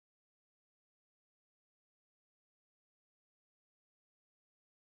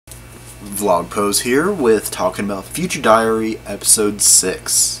Vlogpose here with talking about Future Diary episode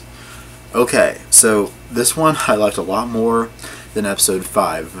 6. Okay, so this one I liked a lot more than episode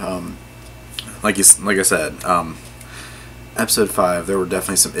 5. Like I said, episode 5 there were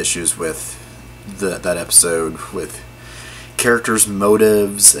definitely some issues with that episode with characters'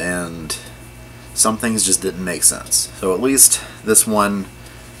 motives, and some things just didn't make sense. So at least this one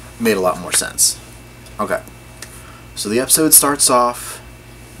made a lot more sense. Okay, so the episode starts off.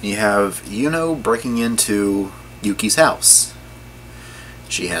 You have Yuno breaking into Yuki's house.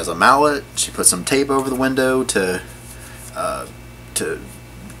 She has a mallet. She puts some tape over the window to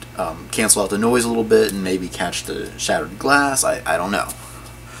cancel out the noise a little bit and maybe catch the shattered glass. I don't know.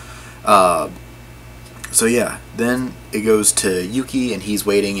 So yeah, then it goes to Yuki, and he's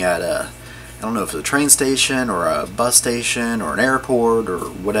waiting at I don't know if it's a train station or a bus station or an airport or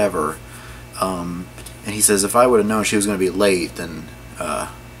whatever. And he says, if I would have known she was going to be late, then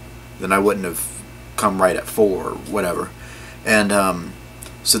I wouldn't have come right at 4 or whatever. And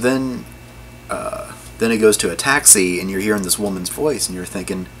so then it goes to a taxi, and you're hearing this woman's voice, and you're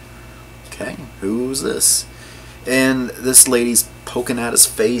thinking, okay, who's this? And this lady's poking at his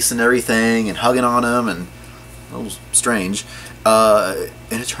face and everything and hugging on him, and a little strange. And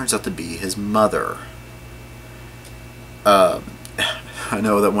it turns out to be his mother. I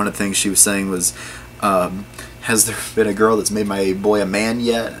know that one of the things she was saying was, has there been a girl that's made my boy a man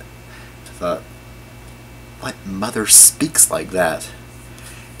yet? I thought, what mother speaks like that?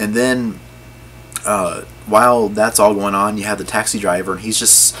 And then while that's all going on, you have the taxi driver, and he's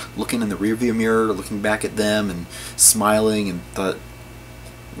just looking in the rearview mirror, looking back at them and smiling, and thought,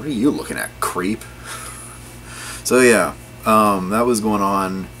 what are you looking at, creep? So yeah, that was going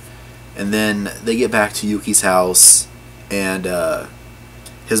on. And then they get back to Yuki's house, and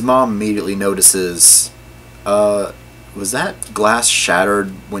his mom immediately notices, was that glass shattered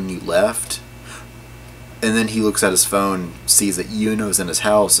when you left? And then he looks at his phone, sees that Yuno's in his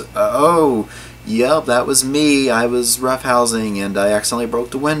house. Oh, yep, that was me. I was roughhousing and I accidentally broke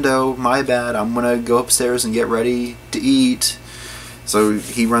the window. My bad. I'm gonna go upstairs and get ready to eat. So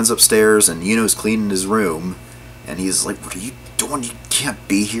he runs upstairs, and Yuno's cleaning his room, and he's like, what are you doing? You can't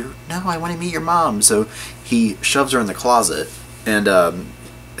be here. No, I want to meet your mom. So he shoves her in the closet, and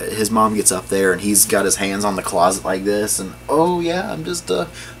his mom gets up there, and he's got his hands on the closet like this, and oh yeah, I'm just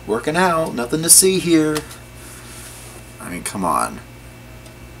working out, nothing to see here. I mean, come on.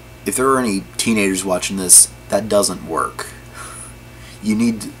 If there are any teenagers watching this, that doesn't work. You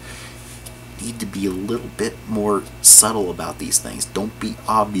need to be a little bit more subtle about these things. Don't be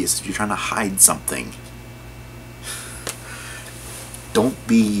obvious if you're trying to hide something. Don't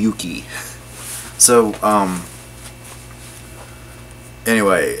be Yuki. So,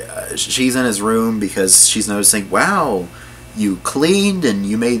 anyway, she's in his room because she's noticing, wow, you cleaned and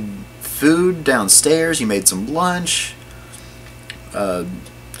you made food downstairs, you made some lunch.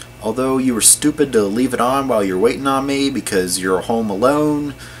 Although you were stupid to leave it on while you're waiting on me because you're home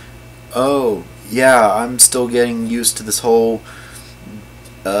alone. Oh, yeah, I'm still getting used to this whole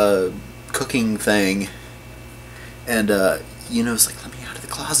cooking thing. And Yuno's like, let me out of the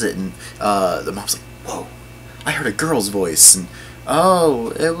closet. And the mom's like, whoa, I heard a girl's voice. And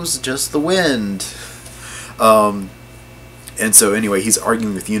oh, it was just the wind. And so anyway, he's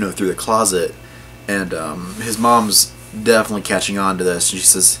arguing with Yuno through the closet, and his mom's definitely catching on to this. And she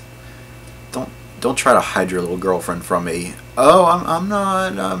says, "Don't try to hide your little girlfriend from me." Oh, I'm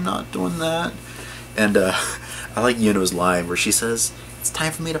not doing that. And I like Yuno's line where she says, "It's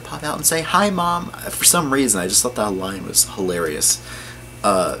time for me to pop out and say hi, Mom." For some reason, I just thought that line was hilarious.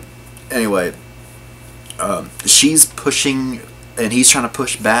 Anyway, she's pushing, and he's trying to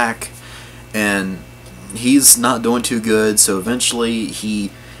push back, and he's not doing too good, so eventually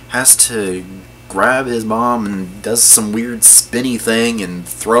he has to grab his mom and does some weird spinny thing and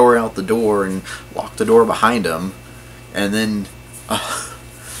throw her out the door and lock the door behind him. And then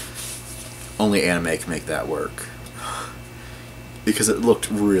only anime can make that work, because it looked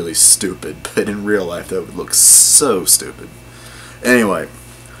really stupid, but in real life that would look so stupid. Anyway,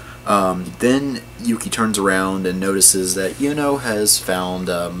 then Yuki turns around and notices that Yuno has found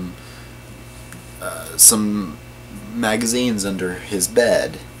some magazines under his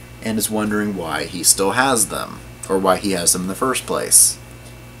bed, and is wondering why he still has them, or why he has them in the first place.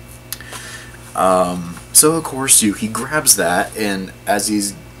 So of course Yuki grabs that, and as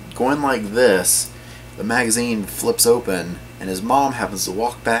he's going like this, the magazine flips open, and his mom happens to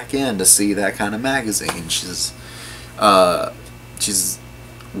walk back in to see that kind of magazine. She says,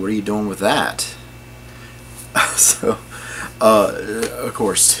 what are you doing with that? So, of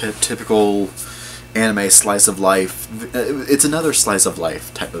course, typical anime slice of life. It's another slice of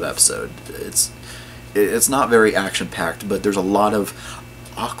life type of episode. It's not very action packed, but there's a lot of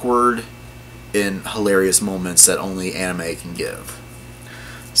awkward and hilarious moments that only anime can give.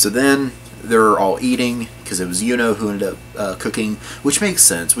 So then they're all eating because it was Yuno who ended up cooking, which makes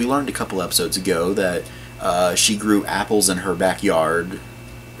sense. We learned a couple episodes ago that she grew apples in her backyard,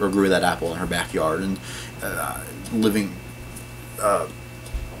 or grew that apple in her backyard, and living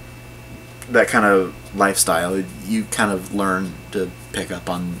that kind of lifestyle, you kind of learn to pick up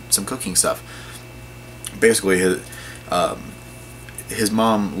on some cooking stuff. Basically, his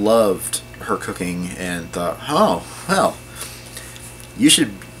mom loved her cooking and thought, oh well, you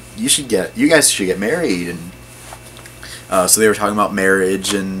guys should get married. And so they were talking about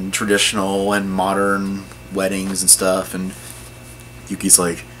marriage and traditional and modern weddings and stuff, and Yuki's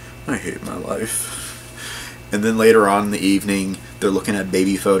like, I hate my life. And then later on in the evening, they're looking at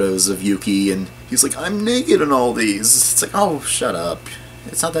baby photos of Yuki, and he's like, I'm naked in all these. It's like, oh, shut up.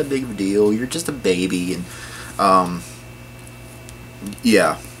 It's not that big of a deal. You're just a baby. And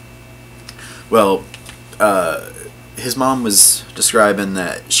yeah. Well, his mom was describing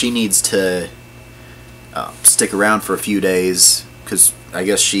that she needs to stick around for a few days, because I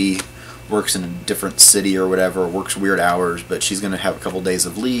guess she works in a different city or whatever, works weird hours, but she's going to have a couple days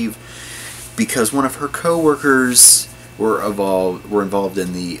of leave because one of her co-workers were involved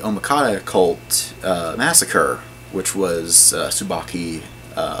in the Omakata cult massacre, which was Tsubaki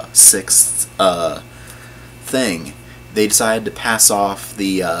 6th thing. They decided to pass off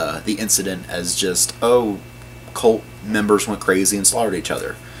the incident as just, oh, cult members went crazy and slaughtered each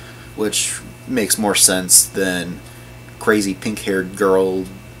other, which makes more sense than crazy pink-haired girl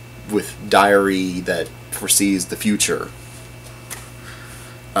with diary that foresees the future.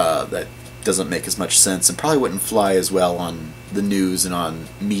 That doesn't make as much sense and probably wouldn't fly as well on the news and on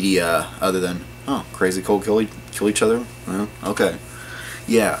media, other than, oh, crazy cult kill each other? Well, okay.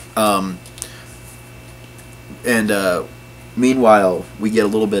 Yeah. Meanwhile, we get a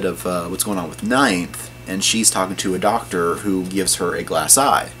little bit of what's going on with Ninth, and she's talking to a doctor who gives her a glass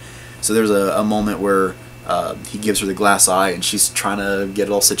eye. So there's a moment where he gives her the glass eye, and she's trying to get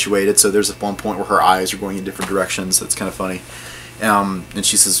it all situated. So there's one point where her eyes are going in different directions. That's kind of funny. And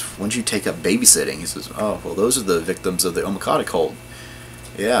she says, when did you take up babysitting? He says, oh, well, those are the victims of the Omakata cult.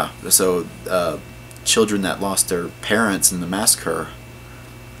 Yeah, so children that lost their parents in the massacre,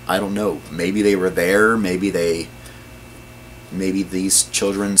 I don't know. Maybe they were there. Maybe these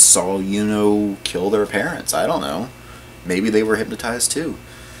children saw Yuno kill their parents. I don't know. Maybe they were hypnotized too.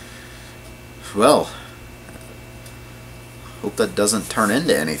 Well, hope that doesn't turn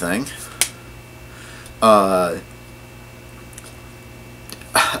into anything.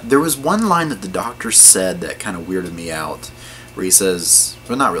 There was one line that the doctor said that kind of weirded me out, where he says,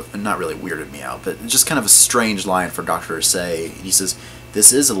 well, not really weirded me out, but just kind of a strange line for a doctor to say. He says,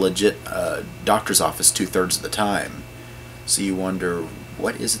 this is a legit doctor's office 2/3 of the time. So you wonder,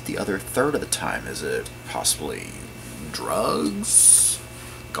 what is it the other third of the time? Is it possibly drugs?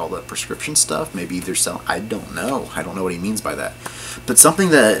 Like all that prescription stuff? Maybe they're selling, I don't know. I don't know what he means by that. But something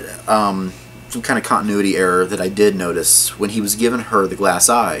that, some kind of continuity error that I did notice, when he was giving her the glass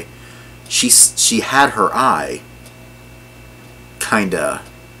eye, she had her eye, kinda.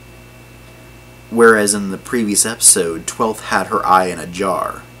 Whereas in the previous episode, 12th had her eye in a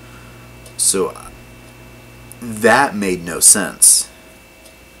jar. So that made no sense.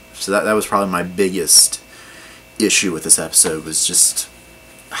 So that was probably my biggest issue with this episode, was just,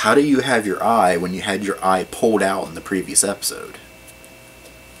 how do you have your eye when you had your eye pulled out in the previous episode?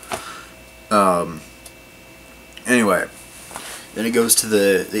 Anyway, then it goes to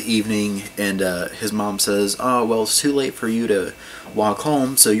the evening, and his mom says, oh, well, it's too late for you to walk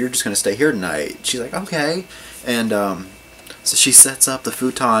home, so you're just going to stay here tonight. She's like, okay. And so she sets up the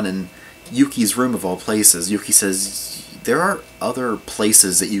futon in Yuki's room of all places. Yuki says, there are other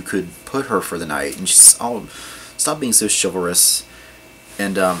places that you could put her for the night. And she's, oh, stop being so chivalrous.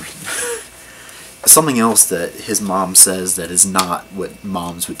 And something else that his mom says that is not what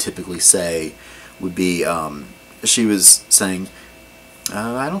moms would typically say would be, she was saying,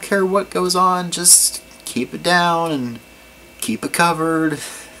 I don't care what goes on, just keep it down and keep it covered.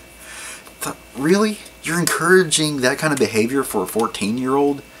 Really? You're encouraging that kind of behavior for a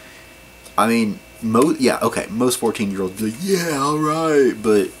 14-year-old? I mean, most 14-year-olds be like, yeah, alright,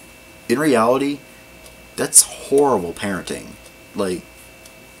 but in reality, that's horrible parenting. Like,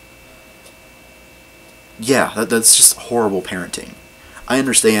 yeah, that's just horrible parenting. I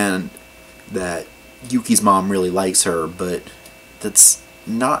understand that Yuki's mom really likes her, but that's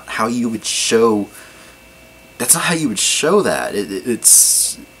not how you would show. That's not how you would show that.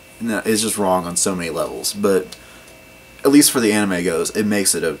 is just wrong on so many levels. But at least for the anime goes, it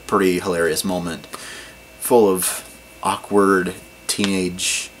makes it a pretty hilarious moment, full of awkward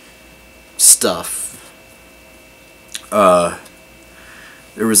teenage stuff. There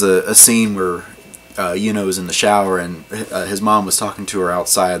was a scene where Yuno was in the shower, and his mom was talking to her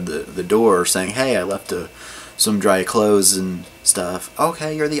outside the door, saying, "Hey, I left some dry clothes and stuff."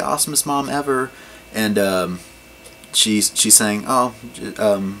 "Okay, you're the awesomest mom ever." And she's saying, "Oh,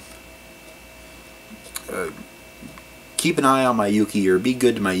 keep an eye on my Yuki, or be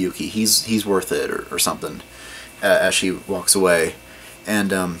good to my Yuki. He's worth it," or something. As she walks away,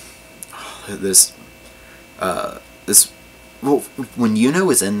 and this well, when Yuno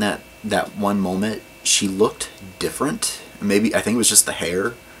was in that one moment, she looked different. Maybe I think it was just the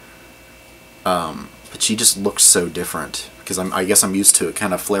hair, but she just looked so different, because I guess I'm used to it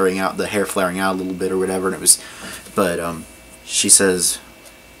kind of flaring out, the hair flaring out a little bit or whatever, and it was, but she says,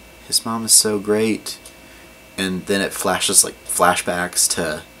 "His mom is so great," and then it flashes like flashbacks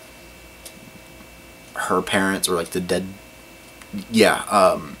to her parents, or like the dead,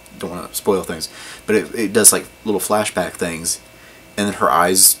 don't want to spoil things, but it does like little flashback things, and then her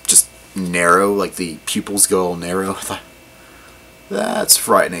eyes just narrow, like the pupils go all narrow. I thought, that's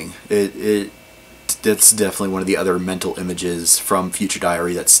frightening. That's definitely one of the other mental images from Future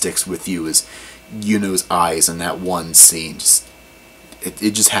Diary that sticks with you, is Yuno's eyes in that one scene. Just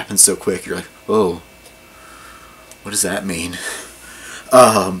it just happens so quick. You're like, oh, what does that mean?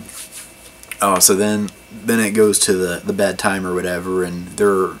 So then it goes to the bedtime or whatever, and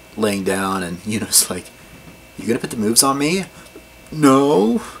they're laying down, and Yuno's like, "You gonna put the moves on me?"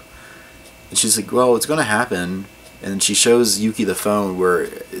 "No." And she's like, "Well, it's gonna happen." And she shows Yuki the phone where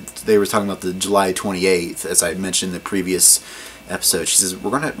they were talking about the July 28th, as I mentioned in the previous episode. She says, it's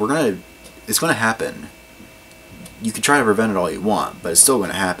gonna happen. You can try to prevent it all you want, but it's still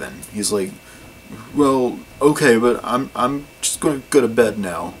gonna happen. He's like, "Well, okay, but I'm just gonna go to bed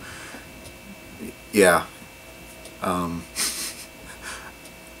now." Yeah.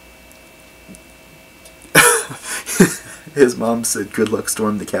 His mom said, "Good luck,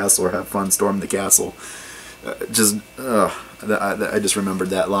 storm the castle," or "Have fun, storm the castle." I just remembered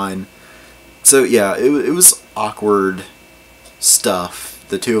that line. So yeah, it was awkward stuff.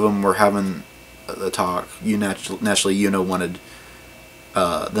 The two of them were having the talk. Naturally, Yuno wanted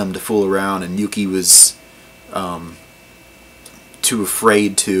them to fool around, and Yuki was too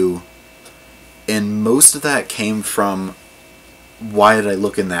afraid to. And most of that came from, why did I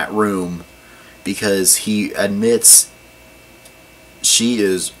look in that room? Because he admits she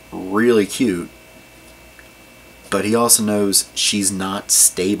is really cute, but he also knows she's not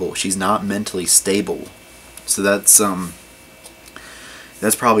stable. She's not mentally stable. So that's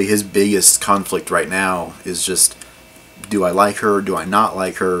probably his biggest conflict right now, is just, do I like her? Do I not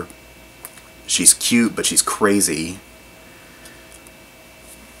like her? She's cute, but she's crazy.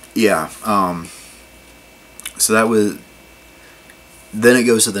 Yeah, so that was, then it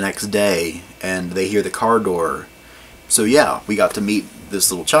goes to the next day, and they hear the car door. So yeah, we got to meet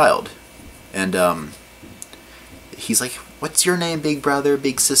this little child, and he's like, "What's your name, big brother,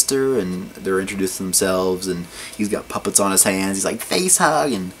 big sister?" And they're introducing themselves, and he's got puppets on his hands. He's like, "Face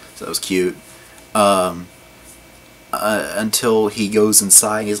hug," and so that was cute. Until he goes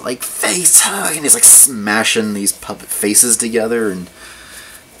inside, and he's like, "Face hug," and he's like smashing these puppet faces together, and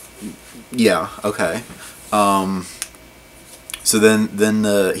yeah, okay. So then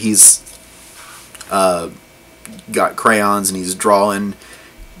he's got crayons, and he's drawing.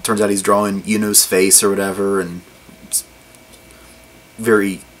 Turns out he's drawing Yuno's face or whatever, and it's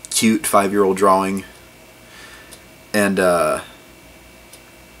very cute 5-year-old drawing. And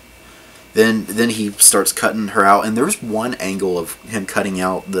then he starts cutting her out, and there's one angle of him cutting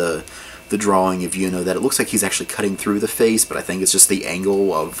out the drawing of Yuno that it looks like he's actually cutting through the face, but I think it's just the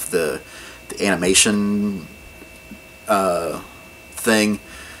angle of the animation thing.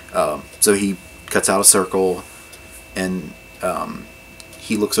 So he cuts out a circle, and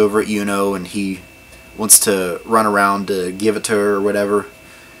he looks over at Yuno, and he wants to run around to give it to her or whatever,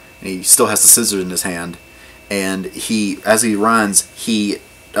 and he still has the scissors in his hand, and as he runs, he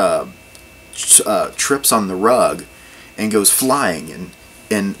trips on the rug and goes flying,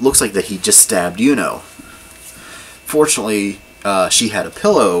 and looks like that he just stabbed Yuno. Fortunately, she had a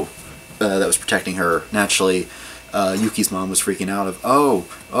pillow that was protecting her. Naturally, Yuki's mom was freaking out of, oh,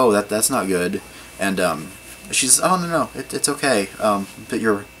 that's not good. And she says, "Oh, no, it's okay. But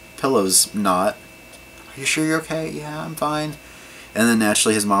your pillow's not. Are you sure you're okay?" "Yeah, I'm fine." And then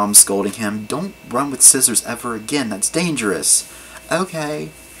naturally his mom's scolding him, "Don't run with scissors ever again. That's dangerous." "Okay."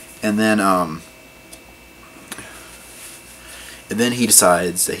 And then And then he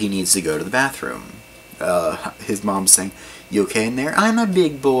decides that he needs to go to the bathroom. His mom's saying, "You okay in there?" "I'm a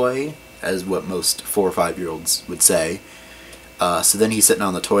big boy," as what most 4 or 5-year-olds would say. So then he's sitting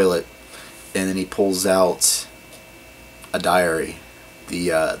on the toilet, and then he pulls out a diary. The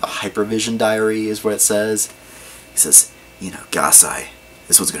Hypervision diary is what it says. He says, "You know, Gasai,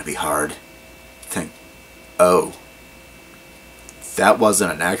 this one's going to be hard." Think, oh, that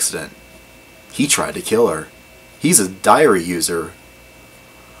wasn't an accident. He tried to kill her. He's a diary user.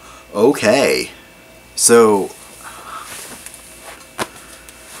 Okay. So,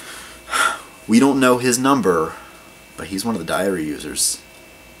 we don't know his number, but he's one of the diary users.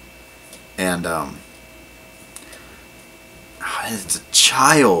 And, it's a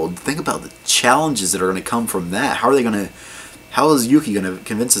child. Think about the challenges that are going to come from that. How is Yuki going to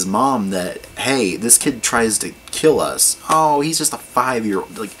convince his mom that, hey, this kid tries to kill us? Oh, he's just a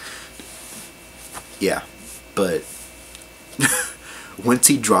 5-year-old. Like, yeah. But once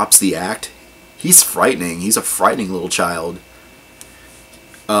he drops the act, he's frightening. He's a frightening little child.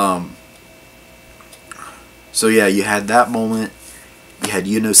 So yeah, you had that moment. You had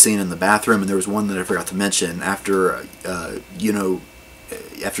Yuno scene in the bathroom, and there was one that I forgot to mention after Yuki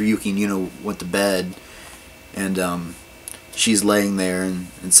and Yuno went to bed, and she's laying there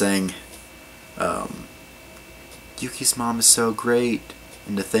and saying, "Yuki's mom is so great,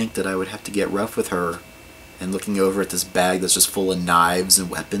 and to think that I would have to get rough with her," and looking over at this bag that's just full of knives and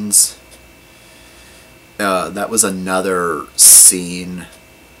weapons. That was another scene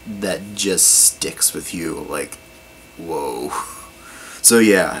that just sticks with you, like, whoa. So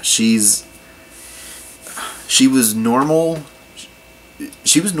yeah, she was normal.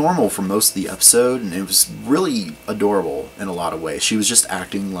 She was normal for most of the episode, and it was really adorable in a lot of ways. She was just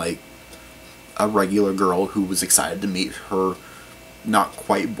acting like a regular girl who was excited to meet her not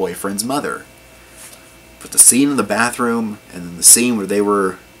quite boyfriend's mother. But the scene in the bathroom, and then the scene where they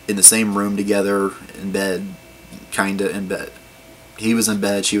were in the same room together, in bed, kinda in bed. He was in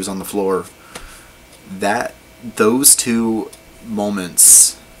bed, she was on the floor. Those two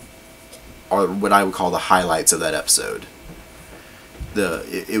moments are what I would call the highlights of that episode.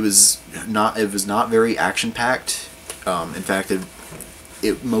 It was not very action packed. In fact,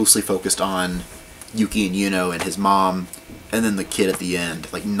 it mostly focused on Yuki and Yuno and his mom, and then the kid at the end.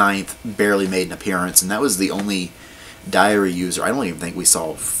 Like Ninth barely made an appearance, and that was the only diary user. I don't even think we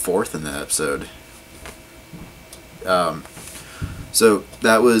saw Fourth in that episode. So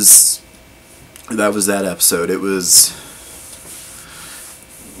that was that episode. It was,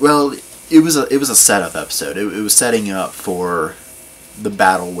 well, it was a setup episode. It was setting up for the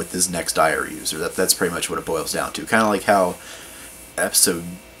battle with this next diary user. That's pretty much what it boils down to. Kind of like how episode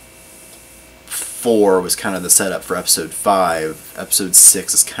 4 was kind of the setup for episode 5. Episode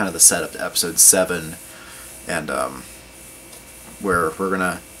 6 is kind of the setup to episode 7, and where we're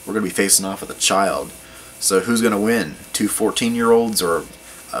gonna be facing off with a child. So who's gonna win? 2 14-year-olds or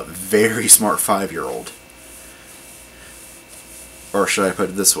a very smart 5-year-old? Or should I put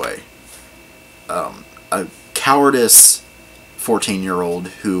it this way? A cowardice 14-year-old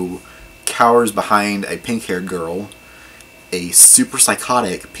who cowers behind a pink-haired girl, a super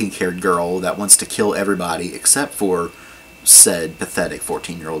psychotic pink-haired girl that wants to kill everybody except for said pathetic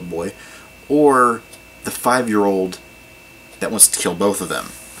 14-year-old boy, or the 5-year-old that wants to kill both of them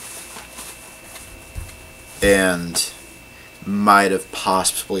and might have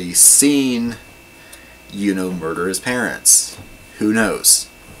possibly seen Yuno murder his parents. Who knows?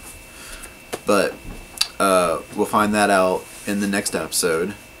 But we'll find that out in the next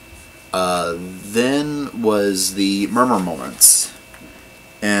episode. Then was the murmur moments,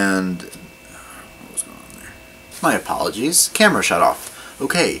 and what was going on there? My apologies. Camera shut off.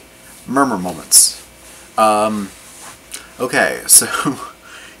 Okay, murmur moments. Okay, so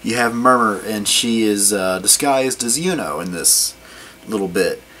you have Murmur, and she is disguised as Yuno in this little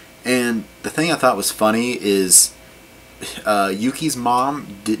bit. And the thing I thought was funny is Yuki's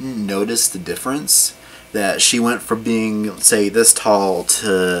mom didn't notice the difference. That she went from being, say, this tall to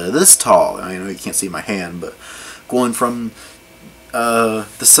this tall. I know you can't see my hand, but going from the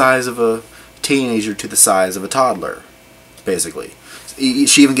size of a teenager to the size of a toddler, basically.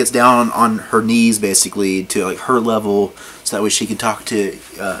 She even gets down on her knees, basically, to like her level, so that way she can talk to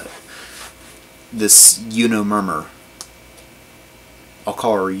this Yuno Murmur. I'll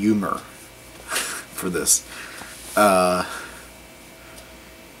call her Yumer for this. Yeah,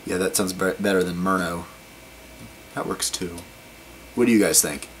 that sounds better than Murno. That works too. What do you guys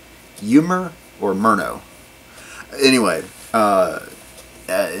think? Yumer or Murno? Anyway,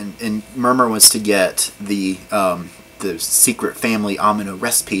 and Murmur wants to get the secret family amino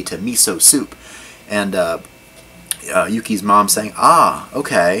recipe to miso soup, and Yuki's mom saying, ah,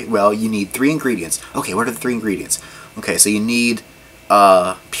 okay, well, you need 3 ingredients. Okay, what are the 3 ingredients? Okay, so you need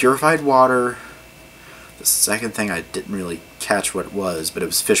purified water. The second thing I didn't really catch what it was, but it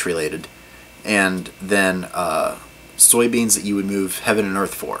was fish related. And then soybeans that you would move heaven and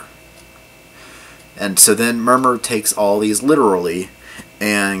earth for. And so then Murmur takes all these literally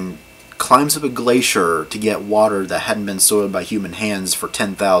and climbs up a glacier to get water that hadn't been soiled by human hands for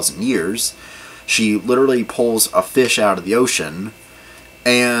 10,000 years. She literally pulls a fish out of the ocean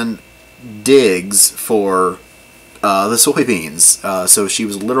and digs for the soybeans. So she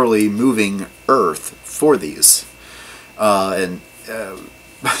was literally moving earth for these. And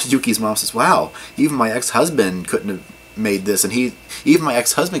Yuki's mom says, wow, even my ex-husband couldn't have made this, and even my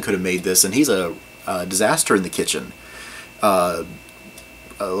ex-husband could have made this, and he's a disaster in the kitchen. A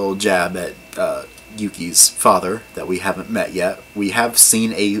little jab at Yuki's father that we haven't met yet. We have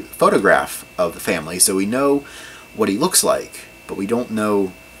seen a photograph of the family, so we know what he looks like, but we don't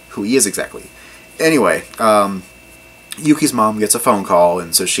know who he is exactly. Anyway, Yuki's mom gets a phone call,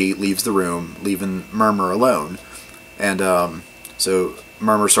 and so she leaves the room, leaving Murmur alone. And so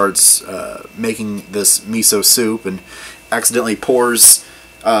Murmur starts making this miso soup and accidentally pours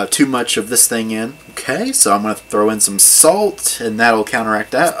too much of this thing in. Okay, so I'm going to throw in some salt, and that'll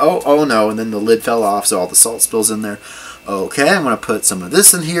counteract that. Oh no, and then the lid fell off, so all the salt spills in there. Okay, I'm going to put some of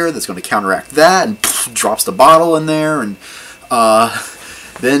this in here that's going to counteract that, and drops the bottle in there, and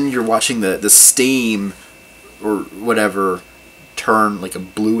then you're watching the steam, or whatever, turn like a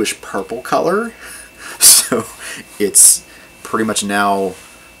bluish purple color. So it's pretty much now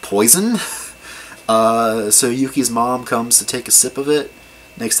poison. So Yuki's mom comes to take a sip of it.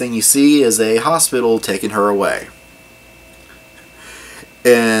 Next thing you see is a hospital taking her away.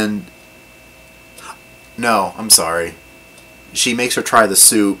 And no, I'm sorry. She makes her try the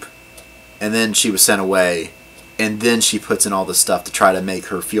soup, and then she was sent away, and then she puts in all this stuff to try to make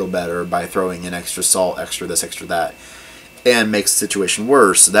her feel better by throwing in extra salt, extra this, extra that, and makes the situation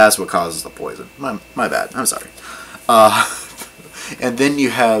worse. So that's what causes the poison. My bad. I'm sorry. And then you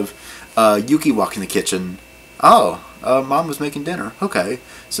have Yuki walk in the kitchen. Oh, Mom was making dinner. Okay.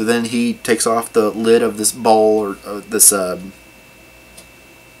 So then he takes off the lid of this bowl, or this, what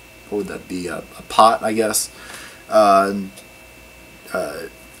would that be, a pot, I guess. I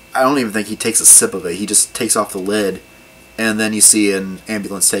don't even think he takes a sip of it. He just takes off the lid, and then you see an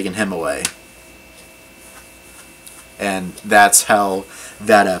ambulance taking him away. And that's how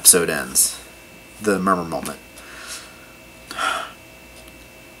that episode ends. The Murmur moment.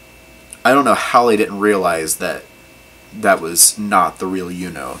 I don't know how they didn't realize that that was not the real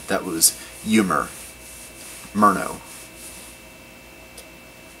Yuno. That was Murno.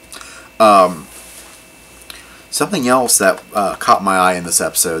 Something else that caught my eye in this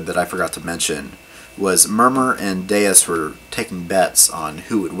episode that I forgot to mention was Murmur and Deus were taking bets on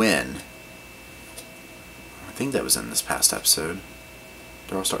who would win. I think that was in this past episode.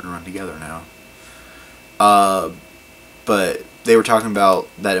 They're all starting to run together now. But they were talking about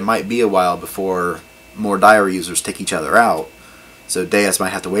that it might be a while before more diary users take each other out, so Deus might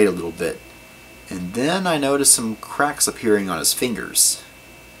have to wait a little bit. And then I noticed some cracks appearing on his fingers.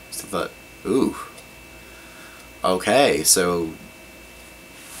 So I thought, ooh. Okay, so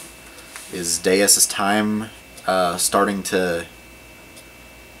is Deus' time starting to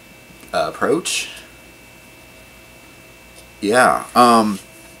approach? Yeah,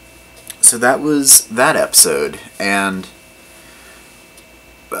 so that was that episode, and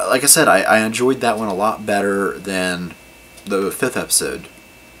like I said, I enjoyed that one a lot better than the 5th episode,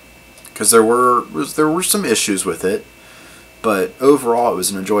 because there were some issues with it, but overall it was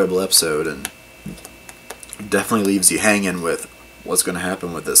an enjoyable episode, and definitely leaves you hanging with what's going to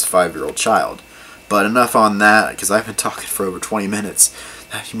happen with this 5-year-old child. But enough on that, because I've been talking for over 20 minutes.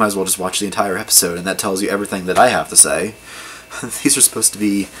 You might as well just watch the entire episode, and that tells you everything that I have to say. These are supposed to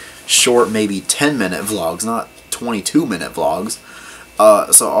be short, maybe 10-minute vlogs, not 22-minute vlogs.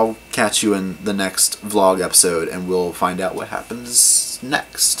 So I'll catch you in the next vlog episode, and we'll find out what happens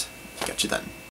next. Catch you then.